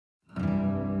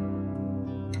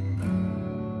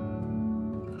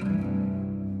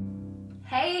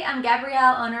Hey, I'm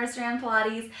Gabrielle, owner of Saran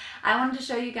Pilates. I wanted to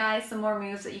show you guys some more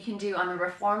moves that you can do on the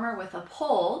reformer with a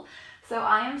pole. So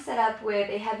I am set up with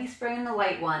a heavy spring in the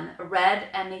white one, a red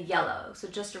and a yellow. So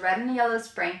just a red and a yellow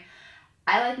spring.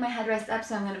 I like my headrest up,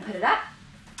 so I'm going to put it up.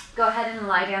 Go ahead and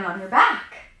lie down on your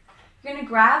back. You're going to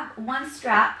grab one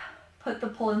strap, put the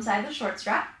pole inside the short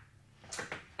strap,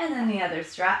 and then the other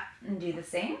strap, and do the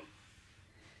same.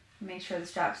 Make sure the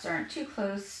straps aren't too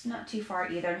close, not too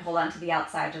far either, and hold on to the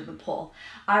outside of the pole.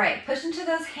 All right, push into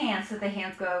those hands so the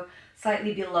hands go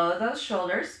slightly below those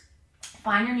shoulders.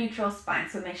 Find your neutral spine,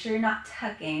 so make sure you're not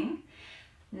tucking.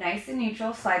 Nice and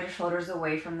neutral, slide your shoulders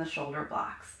away from the shoulder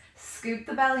blocks. Scoop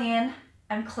the belly in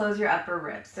and close your upper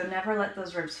ribs. So never let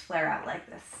those ribs flare out like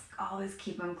this. Always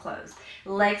keep them closed.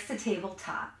 Legs to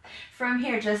tabletop. From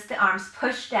here, just the arms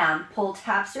push down, pull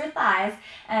taps your thighs,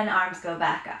 and arms go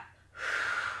back up.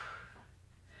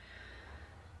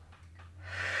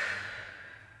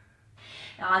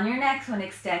 On your next one,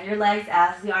 extend your legs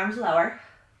as the arms lower.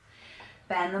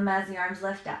 Bend them as the arms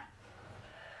lift up.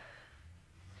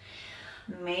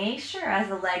 Make sure as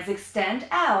the legs extend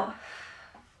out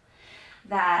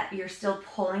that you're still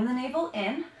pulling the navel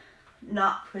in,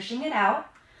 not pushing it out,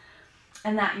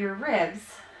 and that your ribs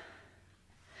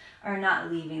are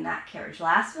not leaving that carriage.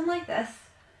 Last one like this.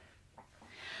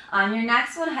 On your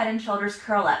next one, head and shoulders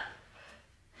curl up.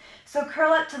 So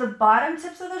curl up to the bottom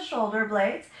tips of the shoulder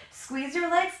blades, squeeze your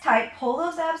legs tight, pull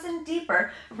those abs in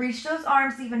deeper, reach those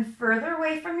arms even further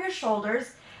away from your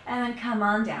shoulders, and then come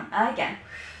on down. Again.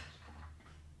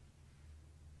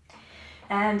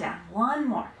 And down. One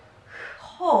more.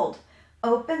 Hold.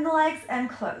 Open the legs and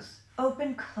close.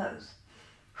 Open, close.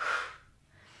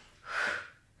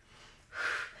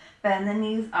 Bend the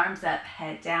knees, arms up,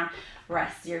 head down,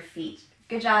 rest your feet.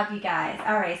 Good job, you guys.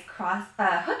 All right,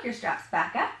 hook your straps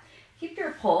back up. Keep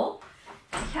your pole.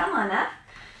 Come on up.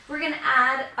 We're going to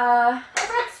add a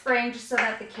red spring just so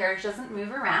that the carriage doesn't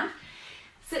move around.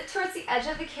 Sit towards the edge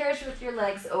of the carriage with your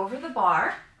legs over the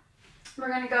bar. We're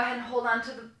going to go ahead and hold on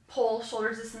to the pole,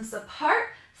 shoulder distance apart.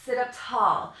 Sit up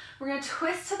tall. We're going to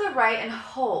twist to the right and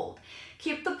hold.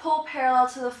 Keep the pole parallel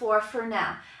to the floor for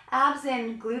now. Abs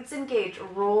in, glutes engaged,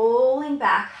 rolling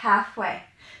back halfway.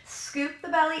 Scoop the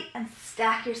belly and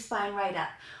stack your spine right up.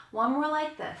 One more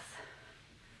like this.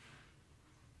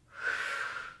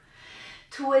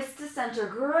 Twist to center,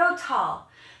 grow tall.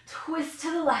 Twist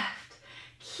to the left.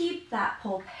 Keep that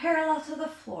pole parallel to the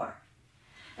floor.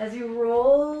 As you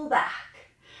roll back,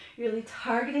 really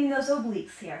targeting those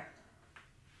obliques here.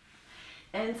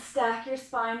 And stack your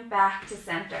spine back to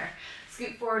center.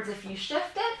 Scoot forwards if you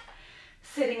shifted.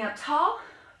 Sitting up tall.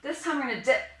 This time we're going to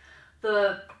dip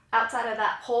the outside of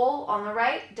that pole on the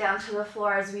right down to the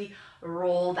floor as we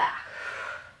roll back.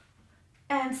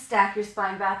 And stack your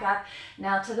spine back up.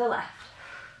 Now to the left.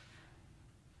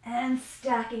 And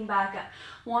stacking back up.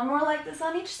 One more like this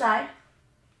on each side.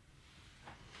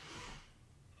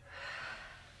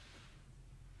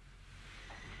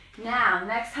 Now,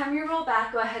 next time you roll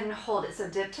back, go ahead and hold it. So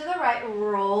dip to the right,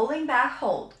 rolling back,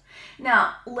 hold.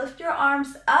 Now, lift your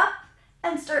arms up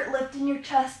and start lifting your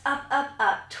chest up, up,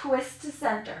 up. Twist to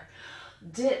center.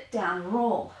 Dip down,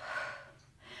 roll.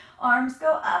 Arms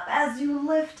go up as you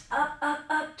lift up, up,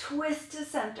 up. Twist to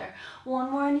center. One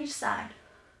more on each side.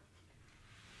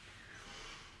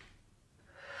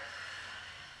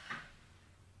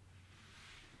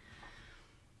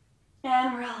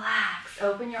 And relax.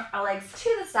 Open your legs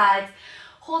to the sides.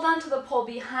 Hold on to the pole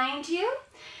behind you.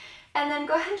 And then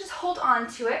go ahead and just hold on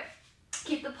to it.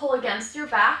 Keep the pole against your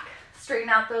back. Straighten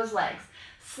out those legs.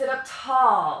 Sit up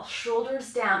tall.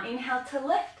 Shoulders down. Inhale to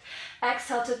lift.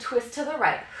 Exhale to twist to the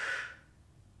right.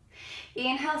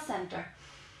 Inhale, center.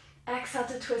 Exhale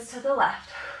to twist to the left.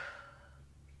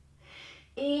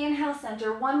 Inhale,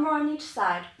 center. One more on each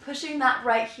side. Pushing that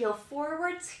right heel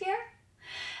forwards here.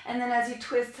 And then as you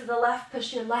twist to the left,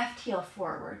 push your left heel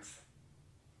forwards.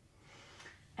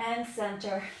 And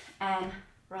center and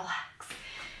relax.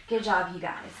 Good job, you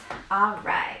guys. All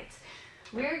right.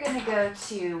 We're going to go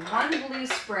to one blue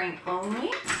spring only.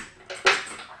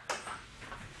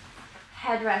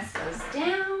 Headrest goes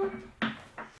down.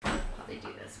 Probably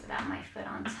do this without my foot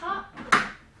on top.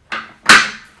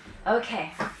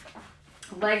 Okay.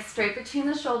 Legs straight between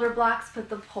the shoulder blocks. Put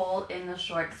the pole in the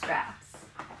short straps.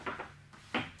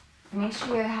 Make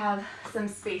sure you have some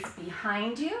space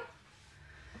behind you.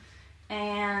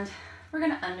 And we're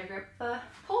going to undergrip the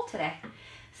pole today.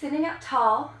 Sitting up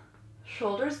tall,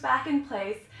 shoulders back in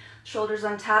place, shoulders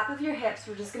on top of your hips.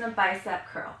 We're just going to bicep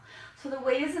curl. So the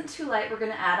weight isn't too light. We're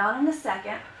going to add on in a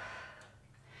second.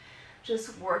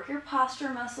 Just work your posture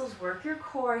muscles, work your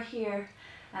core here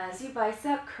as you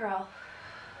bicep curl.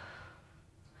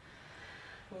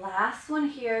 Last one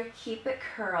here, keep it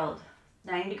curled.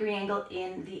 90-degree angle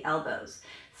in the elbows.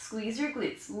 Squeeze your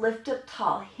glutes, lift up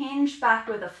tall, hinge back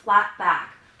with a flat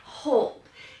back. Hold.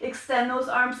 Extend those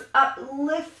arms up,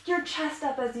 lift your chest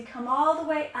up as you come all the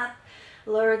way up.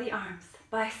 Lower the arms,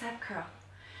 bicep curl.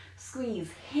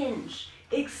 Squeeze, hinge,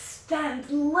 extend,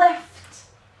 lift,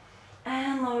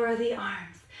 and lower the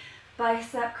arms.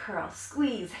 Bicep curl,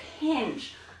 squeeze,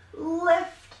 hinge,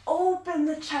 lift, open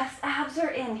the chest, abs are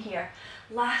in here.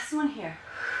 Last one here.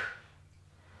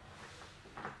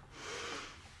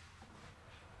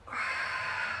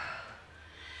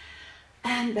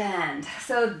 And bend.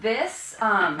 So this,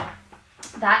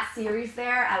 that series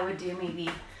there, I would do maybe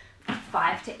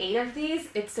 5 to 8 of these.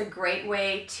 It's a great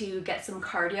way to get some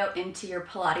cardio into your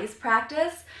Pilates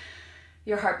practice.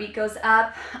 Your heartbeat goes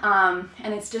up,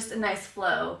 and it's just a nice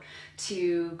flow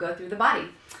to go through the body.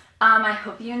 I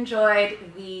hope you enjoyed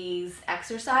these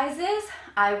exercises.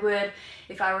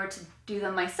 If I were to do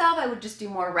them myself, I would just do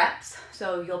more reps.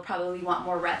 So you'll probably want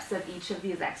more reps of each of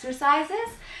these exercises.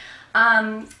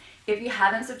 If you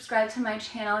haven't subscribed to my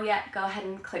channel yet, go ahead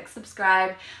and click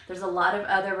subscribe. There's a lot of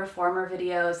other reformer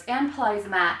videos and Pilates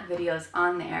mat videos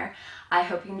on there. I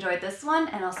hope you enjoyed this one,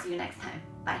 and I'll see you next time.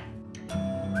 Bye.